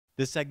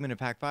This segment of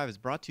Hak5 is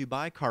brought to you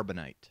by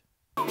Carbonite.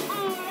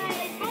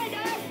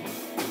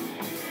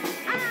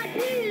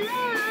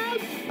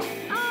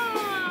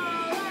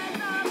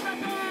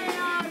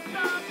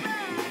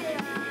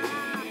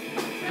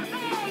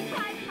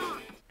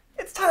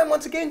 It's time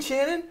once again,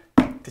 Shannon,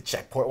 to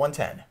check port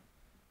 110.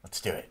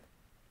 Let's do it.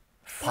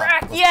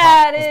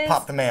 Let's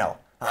pop the mail.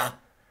 Huh?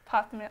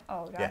 Pop the mail.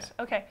 Oh gosh.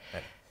 Yeah. Okay.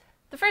 Right.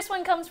 The first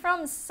one comes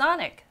from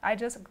Sonic. I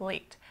just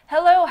gleeked.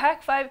 Hello,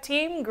 Hak5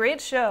 team.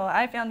 Great show.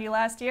 I found you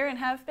last year and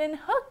have been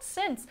hooked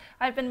since.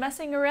 I've been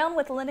messing around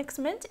with Linux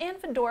Mint and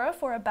Fedora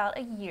for about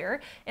a year,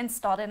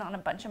 installed it on a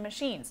bunch of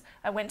machines.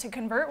 I went to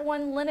convert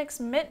one Linux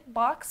Mint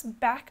box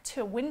back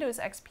to Windows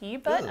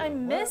XP, but I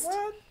missed...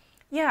 What?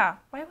 Yeah,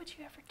 why would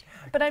you ever do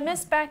that? But I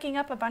missed backing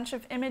up a bunch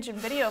of image and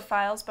video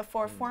files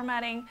before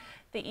formatting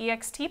the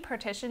EXT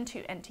partition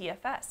to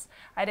NTFS.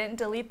 I didn't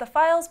delete the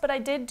files, but I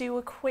did do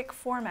a quick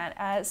format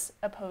as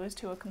opposed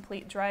to a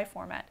complete drive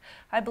format.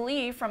 I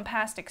believe from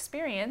past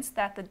experience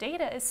that the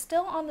data is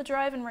still on the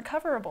drive and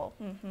recoverable.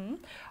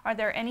 Are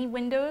there any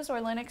Windows or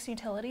Linux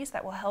utilities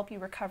that will help you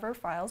recover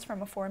files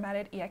from a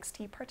formatted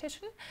EXT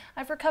partition?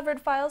 I've recovered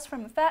files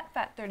from FAT,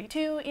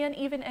 FAT32, and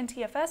even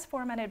NTFS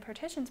formatted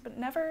partitions, but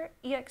never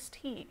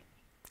EXT.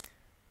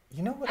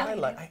 You know what I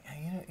like?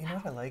 You know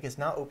what I like? It's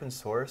not open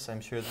source.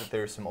 I'm sure that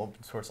there's some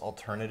open source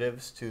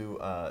alternatives to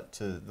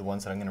the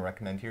ones that I'm going to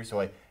recommend here.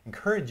 So I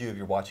encourage you, if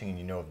you're watching and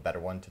you know of a better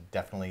one, to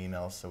definitely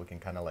email us so we can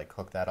kind of like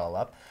hook that all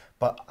up.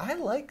 But I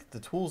like the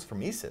tools from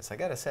ESYS. I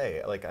gotta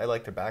say, like I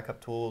like their backup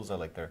tools. I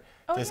like their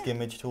disk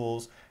image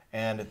tools,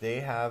 and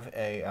they have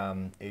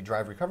a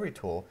drive recovery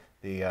tool,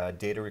 the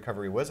Data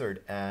Recovery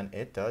Wizard, and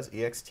it does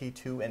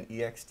EXT2 and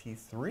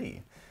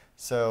EXT3.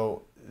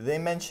 So they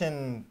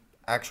mention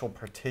actual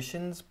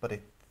partitions, but I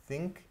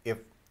think if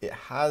it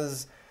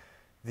has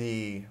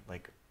the,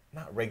 like,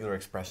 not regular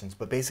expressions,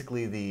 but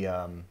basically the,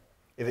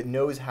 if it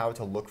knows how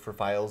to look for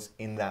files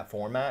in that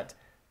format,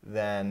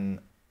 then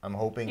I'm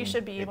hoping you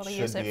should be able to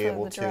use it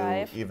for the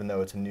drive. Even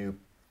though it's a new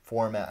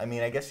format. I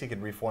mean, I guess you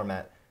could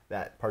reformat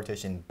that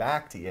partition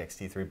back to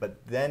EXT3,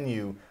 but then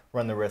you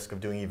run the risk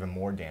of doing even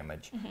more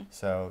damage.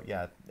 So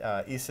yeah,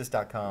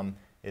 esys.com,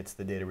 it's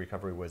the Data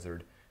Recovery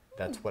Wizard.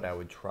 That's what I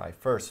would try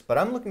first. But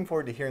I'm looking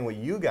forward to hearing what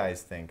you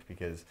guys think,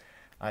 because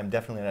I'm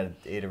definitely not a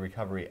data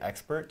recovery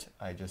expert.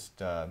 I just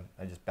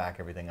back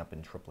everything up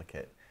in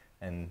triplicate.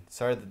 And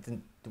sorry that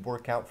didn't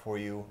work out for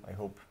you. I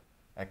hope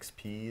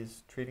XP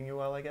is treating you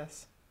well, I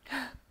guess.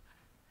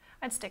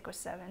 I'd stick with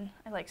 7.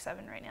 I like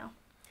 7 right now.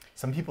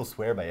 Some people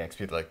swear by XP.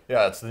 They're like,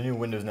 yeah, it's the new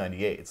Windows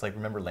 98. It's like,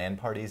 remember LAN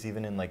parties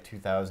even in like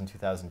 2000,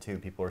 2002?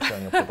 People were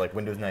showing up with like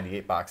Windows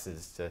 98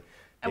 boxes to...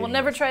 I will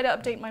never try to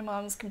update my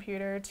mom's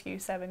computer to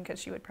 7 because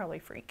she would probably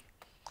freak.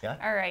 Yeah?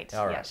 All right.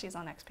 Yeah, she's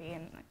on XP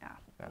and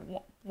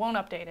won't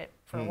update it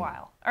for a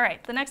while. All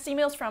right. The next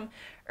email is from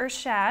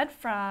Urshad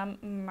from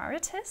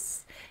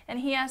Maritis, and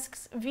he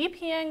asks,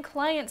 VPN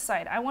client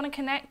side. I want to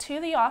connect to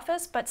the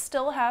office but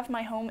still have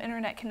my home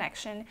internet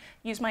connection,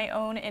 use my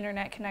own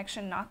internet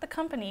connection, not the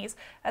company's,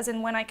 as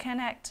in when I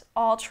connect,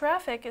 all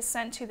traffic is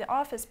sent to the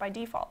office by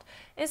default.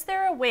 Is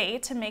there a way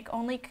to make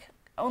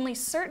only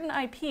certain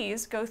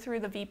IPs go through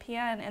the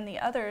VPN and the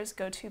others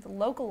go to the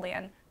local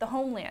LAN, the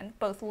home LAN,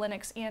 both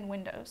Linux and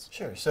Windows?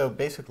 Sure. So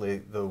basically,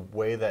 the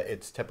way that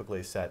it's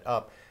typically set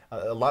up,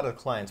 a lot of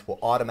clients will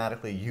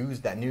automatically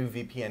use that new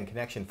VPN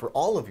connection for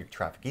all of your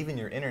traffic, even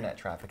your internet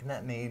traffic, and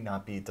that may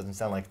not be, it doesn't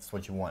sound like it's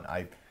what you want.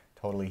 I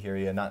totally hear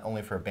you, not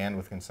only for a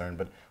bandwidth concern,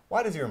 but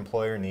why does your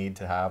employer need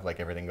to have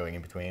like everything going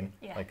in between?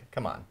 Yeah. Like,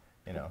 come on,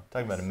 you know,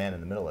 talking about a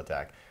man-in-the-middle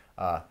attack.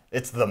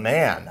 It's the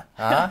man,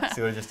 huh?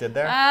 See what I just did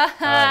there?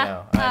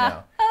 I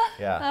know.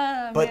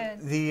 Yeah.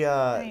 But man.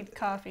 I need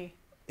coffee.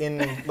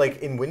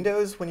 In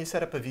Windows, when you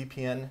set up a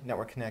VPN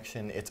network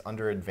connection, it's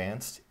under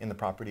advanced in the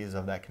properties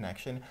of that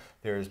connection.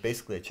 There's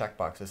basically a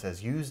checkbox that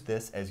says use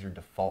this as your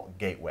default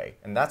gateway,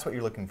 and that's what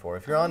you're looking for.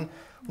 If you're on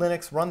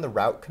Linux, run the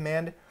route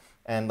command,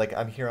 and like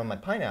I'm here on my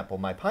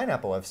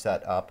Pineapple I've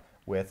set up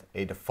with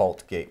a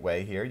default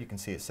gateway here. You can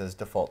see it says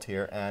default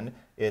here, and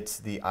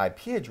it's the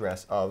IP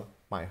address of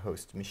my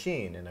host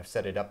machine, and I've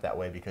set it up that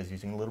way because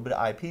using a little bit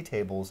of IP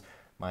tables,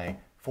 my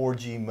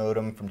 4G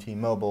modem from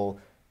T-Mobile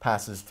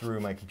passes through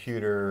my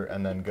computer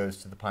and then goes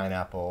to the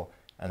Pineapple,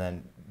 and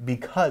then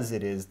because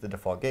it is the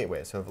default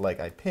gateway, so if like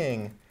I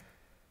ping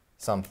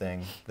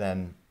something,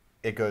 then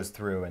it goes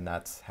through, and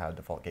that's how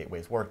default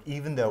gateways work,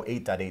 even though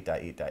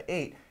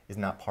 8.8.8.8 is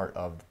not part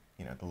of,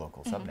 you know, the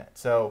local subnet.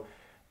 So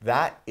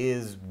that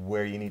is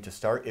where you need to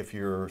start. If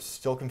you're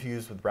still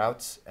confused with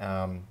routes,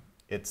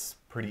 it's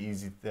pretty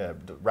easy. The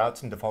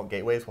routes and default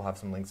gateways, we'll have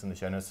some links in the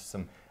show notes,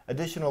 some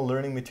additional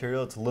learning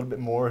material. It's a little bit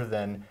more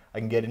than I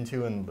can get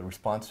into in the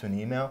response to an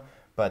email.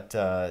 But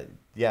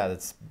yeah,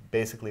 that's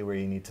basically where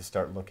you need to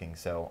start looking.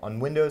 So on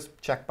Windows,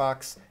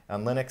 checkbox.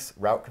 On Linux,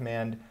 route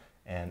command.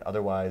 And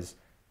otherwise,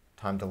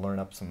 time to learn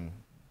up some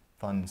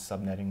fun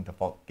subnetting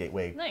default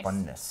gateway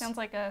funness. Sounds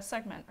like a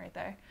segment right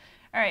there.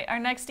 All right, our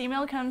next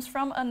email comes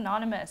from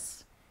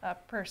Anonymous.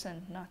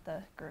 person, not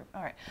the group.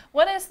 All right.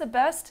 What is the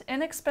best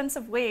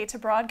inexpensive way to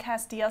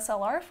broadcast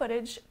DSLR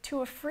footage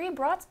to a free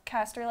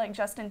broadcaster like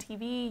Justin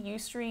TV,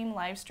 Ustream,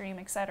 Livestream,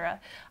 etc.?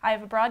 I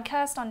have a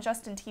broadcast on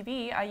Justin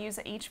TV. I use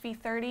a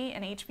HV30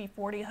 and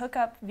HV40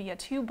 hookup via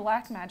 2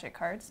 Blackmagic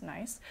cards,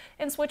 nice,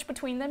 and switch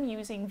between them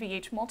using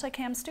VH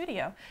Multicam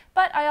Studio.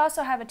 But I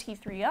also have a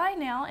T3i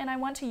now, and I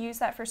want to use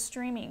that for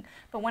streaming.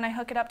 But when I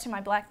hook it up to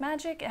my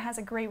Blackmagic, it has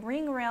a gray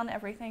ring around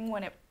everything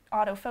when it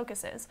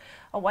autofocuses.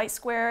 A white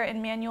square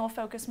in manual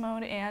focus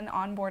mode and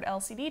onboard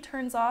LCD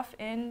turns off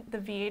in the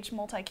VH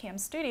Multicam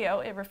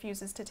Studio. It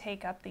refuses to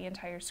take up the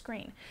entire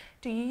screen.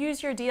 Do you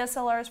use your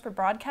DSLRs for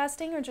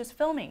broadcasting or just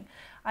filming?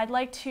 I'd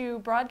like to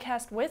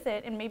broadcast with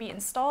it and maybe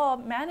install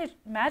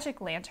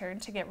Magic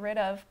Lantern to get rid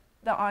of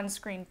the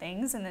on-screen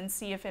things and then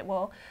see if it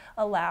will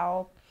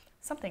allow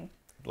something.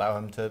 Allow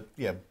him to,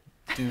 yeah,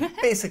 do,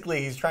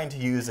 basically he's trying to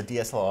use a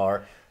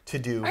DSLR to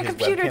do Our his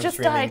computer webcam just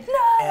streaming. died.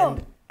 No!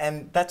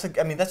 And that's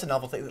a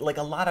novel thing. Like,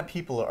 a lot of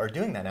people are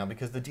doing that now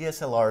because the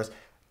DSLRs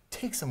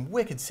take some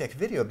wicked sick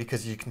video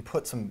because you can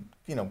put some,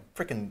 you know,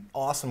 freaking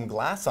awesome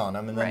glass on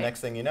them, and then next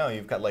thing you know,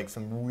 you've got like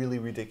some really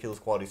ridiculous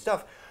quality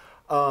stuff.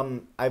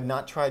 I've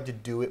not tried to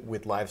do it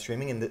with live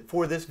streaming, and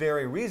for this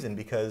very reason,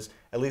 because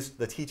at least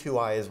the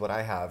T2i is what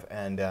I have,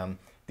 and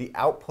the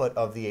output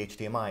of the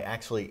HDMI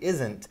actually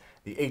isn't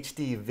the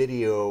HD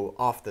video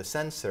off the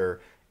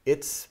sensor.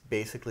 It's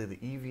basically the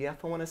EVF,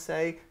 I want to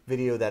say,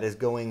 video that is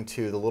going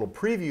to the little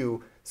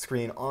preview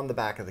screen on the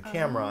back of the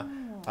camera.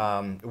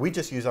 We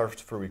just use ours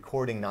for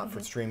recording, not for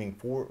streaming.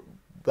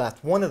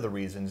 That's one of the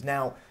reasons.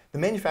 Now, the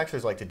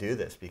manufacturers like to do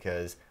this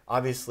because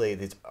obviously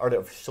it's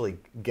artificially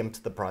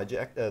gimped the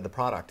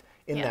product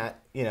in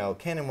that, you know,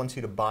 Canon wants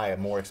you to buy a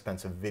more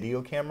expensive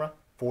video camera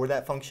for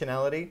that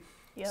functionality.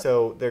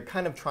 So they're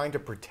kind of trying to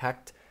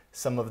protect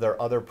some of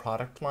their other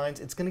product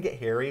lines. It's going to get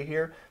hairy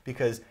here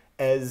because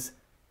as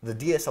the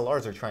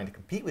DSLRs are trying to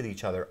compete with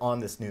each other on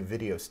this new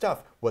video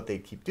stuff, what they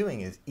keep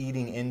doing is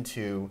eating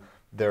into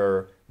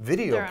their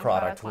video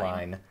product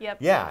line.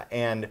 Yeah,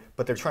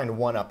 but they're trying to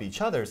one-up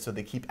each other, so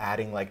they keep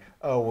adding like,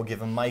 oh, we'll give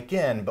them mic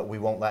in, but we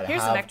won't let it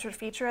have... Here's an extra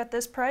feature at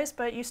this price,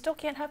 but you still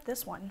can't have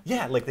this one.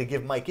 Yeah, like they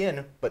give mic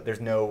in, but there's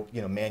no,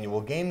 you know,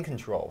 manual gain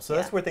control. So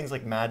that's where things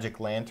like Magic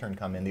Lantern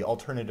come in, the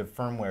alternative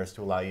firmwares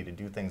to allow you to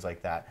do things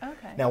like that.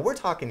 Okay. Now, we're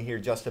talking here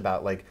just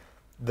about like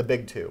the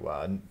big two,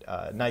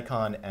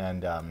 Nikon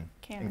and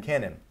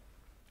Canon.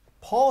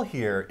 Paul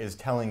here is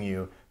telling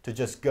you to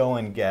just go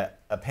and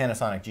get a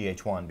Panasonic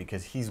GH1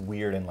 because he's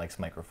weird and likes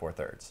Micro Four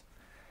Thirds.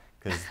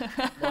 Because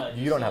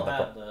you don't have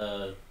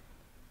the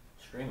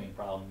streaming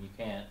problem. You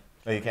can't.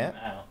 Oh, you can't?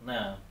 Out.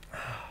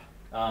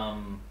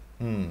 No.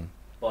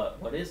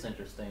 But what is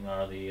interesting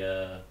are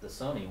the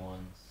Sony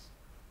ones.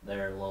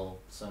 They're little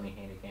Sony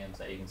handycams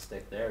that you can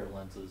stick their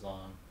lenses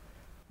on.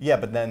 Yeah,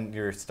 but then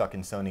you're stuck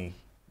in Sony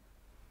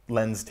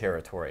lens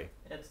territory.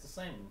 It's the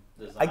same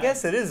design. I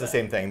guess it is the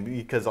same thing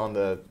because on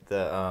the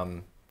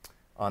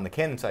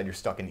Canon side, you're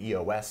stuck in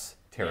EOS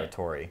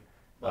territory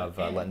of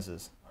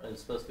lenses. It's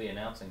supposed to be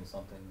announcing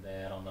something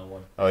today. I don't know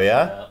what. Oh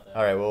yeah?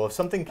 All right. Well, if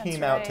something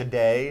came out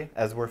today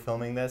as we're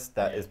filming this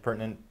that is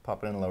pertinent,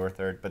 pop it in the lower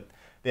third. But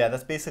yeah,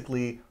 that's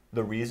basically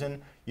the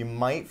reason. You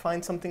might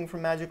find something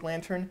from Magic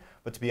Lantern,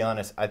 but to be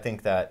honest, I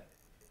think that,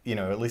 you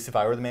know, at least if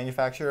I were the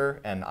manufacturer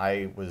and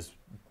I was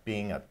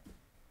being a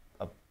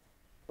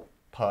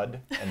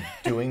PUD and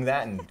doing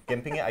that and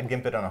gimping it, I'd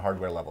gimp it on a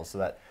hardware level so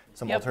that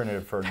some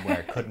alternative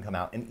firmware couldn't come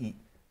out and eat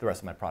the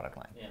rest of my product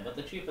line. Yeah, but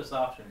the cheapest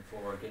option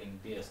for getting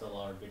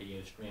DSLR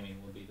video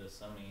streaming would be the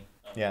Sony.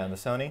 Yeah, the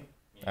Sony?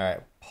 Yeah. All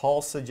right,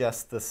 Paul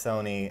suggests the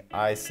Sony.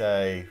 I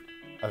say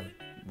a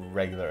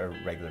regular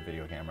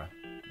video camera.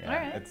 Yeah, all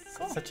right, it's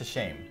such a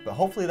shame. But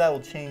hopefully that will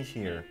change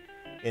here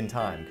in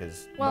time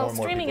because more and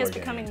more streaming people is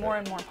becoming more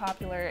and more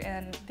popular,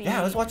 and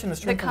I was watching the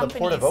stream from the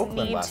Port of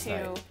Oakland last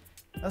night.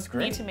 That's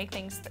great. Need to make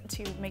things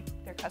to make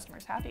their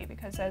customers happy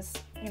because as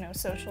you know,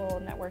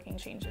 social networking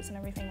changes and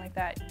everything like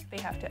that,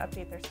 they have to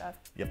update their stuff.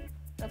 Yep.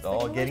 It's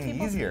all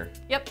getting easier.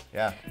 Yep.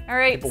 Yeah. All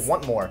right. People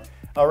want more.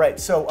 All right.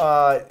 So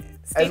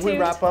as we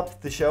wrap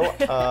up the show,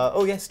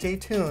 stay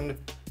tuned.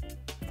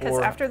 Because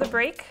after the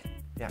break,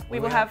 we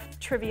will have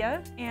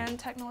trivia and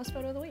Technolist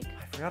Photo of the Week.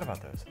 I forgot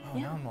about those. Oh,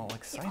 now I'm all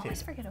excited. You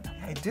always forget about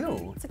that. I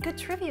do. It's a good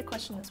trivia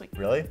question this week.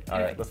 Really?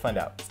 All right. Let's find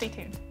out. Stay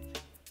tuned.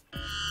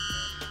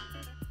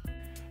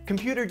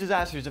 Computer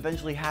disasters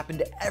eventually happen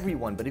to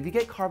everyone, but if you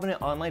get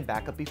Carbonite Online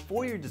Backup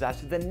before your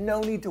disaster, then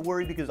no need to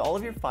worry because all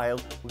of your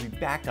files will be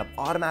backed up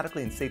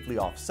automatically and safely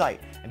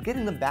off-site. And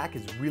getting them back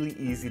is really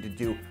easy to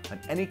do on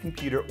any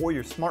computer or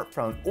your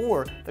smartphone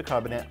or the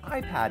Carbonite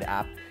iPad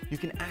app. You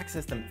can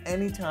access them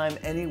anytime,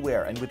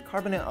 anywhere. And with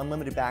Carbonite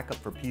Unlimited Backup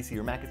for PC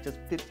or Mac, it's just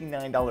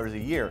 $59 a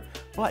year.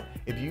 But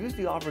if you use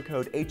the offer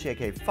code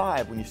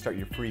HAK5 when you start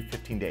your free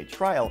 15-day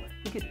trial,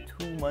 you get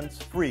 2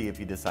 months free if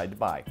you decide to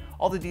buy.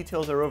 All the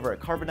details are over at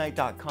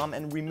Carbonite.com,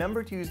 and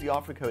remember to use the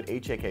offer code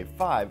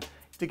HAK5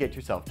 to get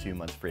yourself 2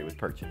 months free with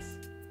purchase.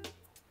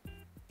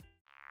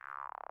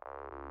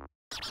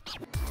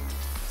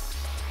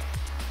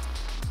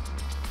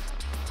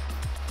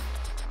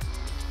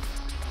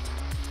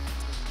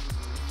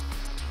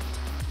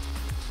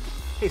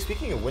 Hey,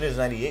 speaking of Windows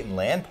 98 and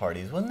LAN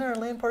parties, wasn't there a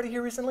LAN party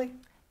here recently?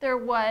 There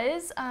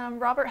was.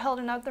 Robert held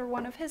another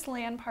one of his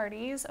LAN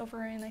parties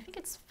over in, I think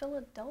it's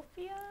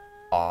Philadelphia?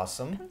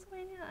 Awesome.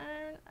 Pennsylvania?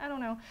 I don't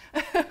know.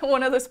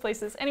 One of those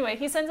places. Anyway,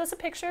 he sends us a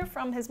picture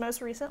from his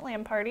most recent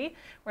LAN party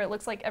where it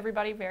looks like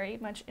everybody very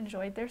much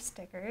enjoyed their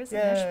stickers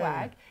and their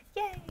swag.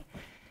 Yay!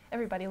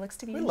 Everybody looks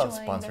to be enjoying themselves.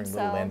 We love sponsoring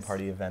little LAN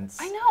party events.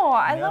 I know.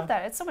 I love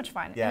that. It's so much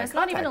fun. Yeah, and it's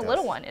not even a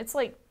little us. one. It's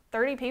like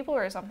 30 people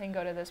or something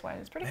go to this one.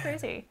 It's pretty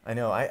crazy. I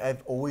know.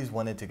 I've always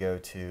wanted to go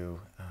to,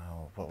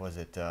 what was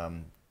it? The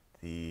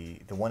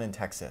one in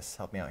Texas.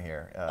 Help me out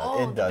here.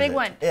 Oh, the big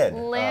one.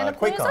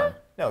 QuakeCon.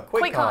 No,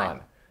 QuakeCon.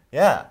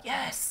 Yeah.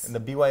 Yes. And the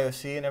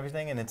BYOC and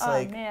everything, and it's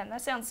like. Oh man,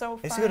 that sounds so fun.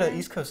 I used to go to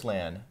East Coast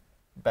LAN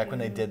back when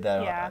they did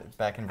that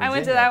back in Virginia. I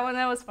went to that one.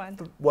 That was fun.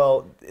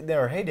 Well, in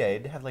their heyday,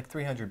 it had like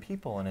 300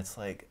 people, and it's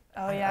like.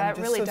 Oh yeah, I'm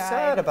it really just so died.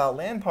 sad about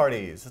LAN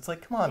parties. It's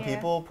like, come on,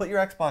 people, put your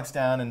Xbox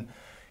down and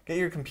get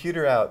your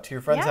computer out to your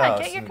friend's house.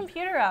 Yeah, get your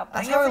computer out.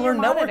 That's how I learned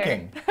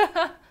networking.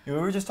 We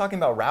were just talking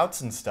about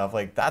routes and stuff.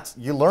 Like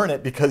you learn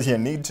it because you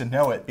need to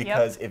know it.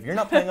 Because if you're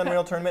not playing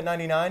Unreal Tournament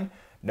 99,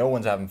 no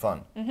one's having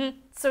fun.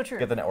 So true.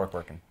 Get the network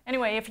working.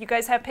 Anyway, if you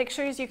guys have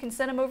pictures, you can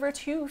send them over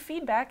to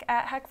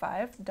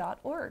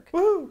feedback@hak5.org.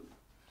 Woo!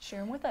 Share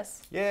them with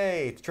us.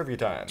 Yay! It's trivia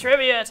time.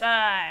 Trivia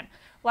time.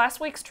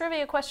 Last week's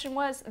trivia question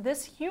was,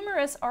 this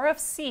humorous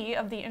RFC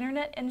of the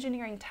Internet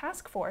Engineering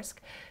Task Force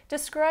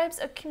describes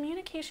a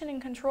communication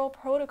and control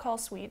protocol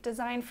suite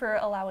designed for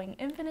allowing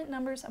infinite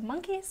numbers of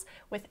monkeys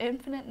with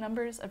infinite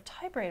numbers of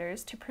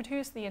typewriters to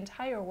produce the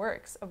entire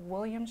works of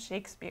William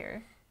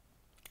Shakespeare.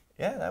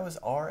 Yeah, that was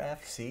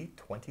RFC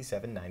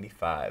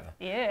 2795.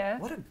 Yeah.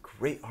 What a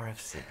great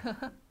RFC.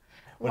 A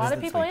lot of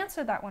people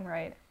answered that one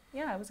right.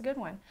 Yeah, it was a good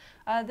one.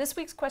 This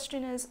week's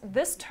question is,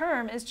 this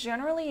term is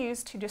generally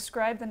used to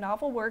describe the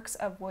novel works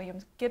of William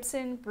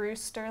Gibson,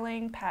 Bruce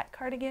Sterling, Pat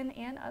Cardigan,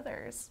 and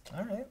others.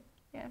 All right.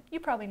 Yeah, you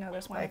probably know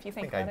this one if you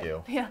think about it. I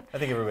do. Yeah. I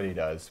think everybody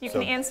does. You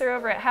can answer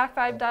over at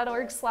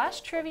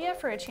hak5.org/trivia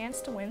for a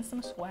chance to win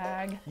some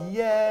swag.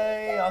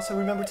 Yay! Also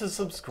remember to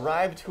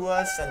subscribe to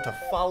us and to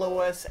follow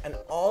us, and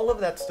all of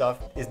that stuff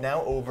is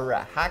now over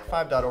at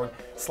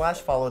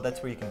hak5.org/follow.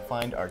 That's where you can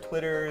find our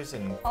Twitters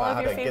and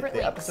how to get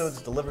the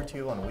episodes delivered to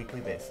you on a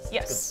weekly basis.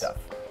 Yes. It's good stuff.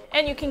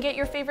 And you can get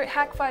your favorite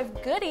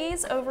Hak5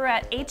 goodies over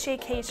at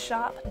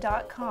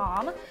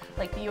hakshop.com,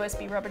 like the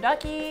USB rubber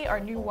ducky, our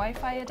new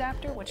Wi-Fi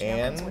adapter, which now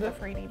comes with a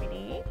free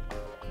DVD.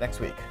 Next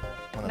week.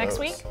 Next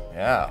week?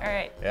 Yeah. All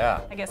right.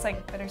 Yeah. I guess I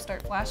better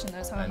start flashing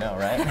those, huh? I know,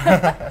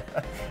 right?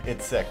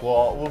 It's sick.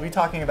 Well, we'll be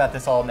talking about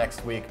this all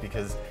next week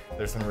because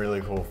there's some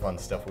really cool, fun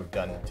stuff we've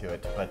done to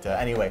it. But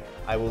anyway,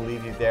 I will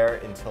leave you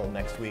there until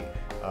next week.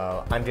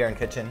 I'm Darren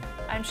Kitchen.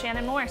 I'm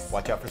Shannon Morse.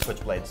 Watch out for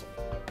switchblades.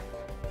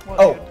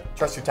 Well,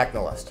 trust your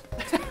technolist.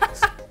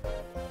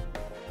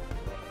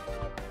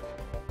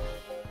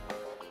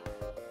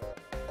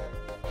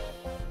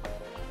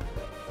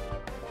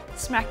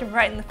 Smacked him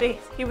right in the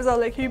face. He was all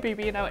like, "Hey,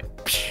 baby," and I went,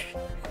 psh.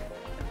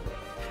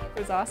 It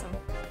was awesome.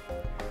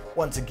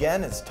 Once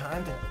again, it's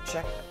time to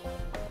check.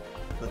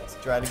 Let's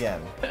try it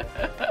again.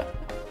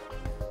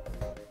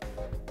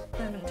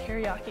 Lemon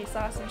teriyaki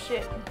sauce and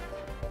shit.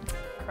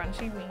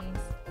 Crunchy wings.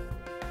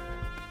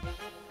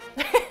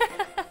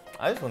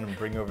 I just want to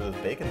bring over those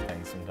bacon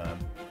things sometime.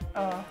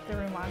 Oh, the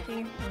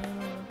rumaki.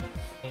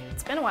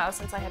 It's been a while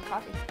since I had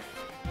coffee.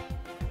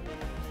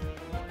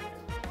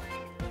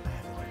 I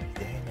have a great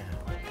day now.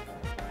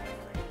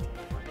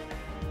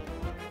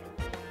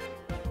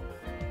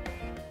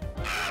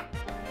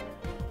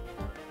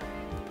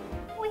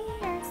 We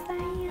are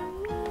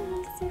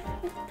Siamese,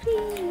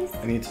 please.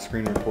 I need to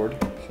screen record,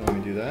 so let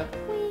me do that.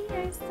 We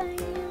are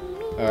Siamese.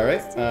 All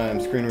right,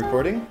 I'm screen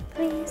recording.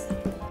 Please.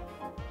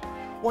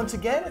 Once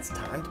again, it's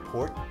time to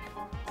port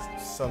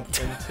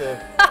something to.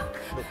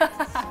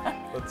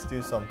 Let's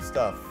do some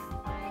stuff.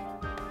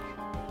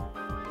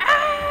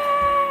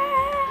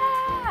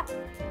 Ah!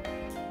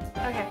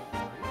 Okay.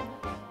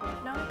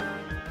 No.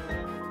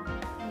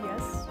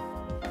 Yes.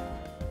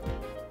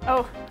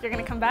 Oh, you're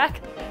gonna come back?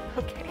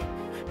 Okay.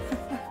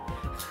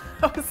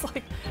 I was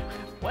like,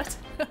 what?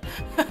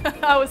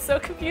 I was so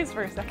confused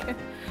for a second.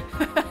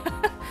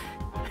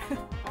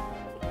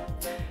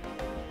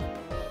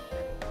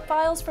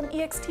 Files from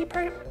EXT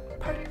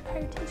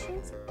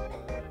partitions?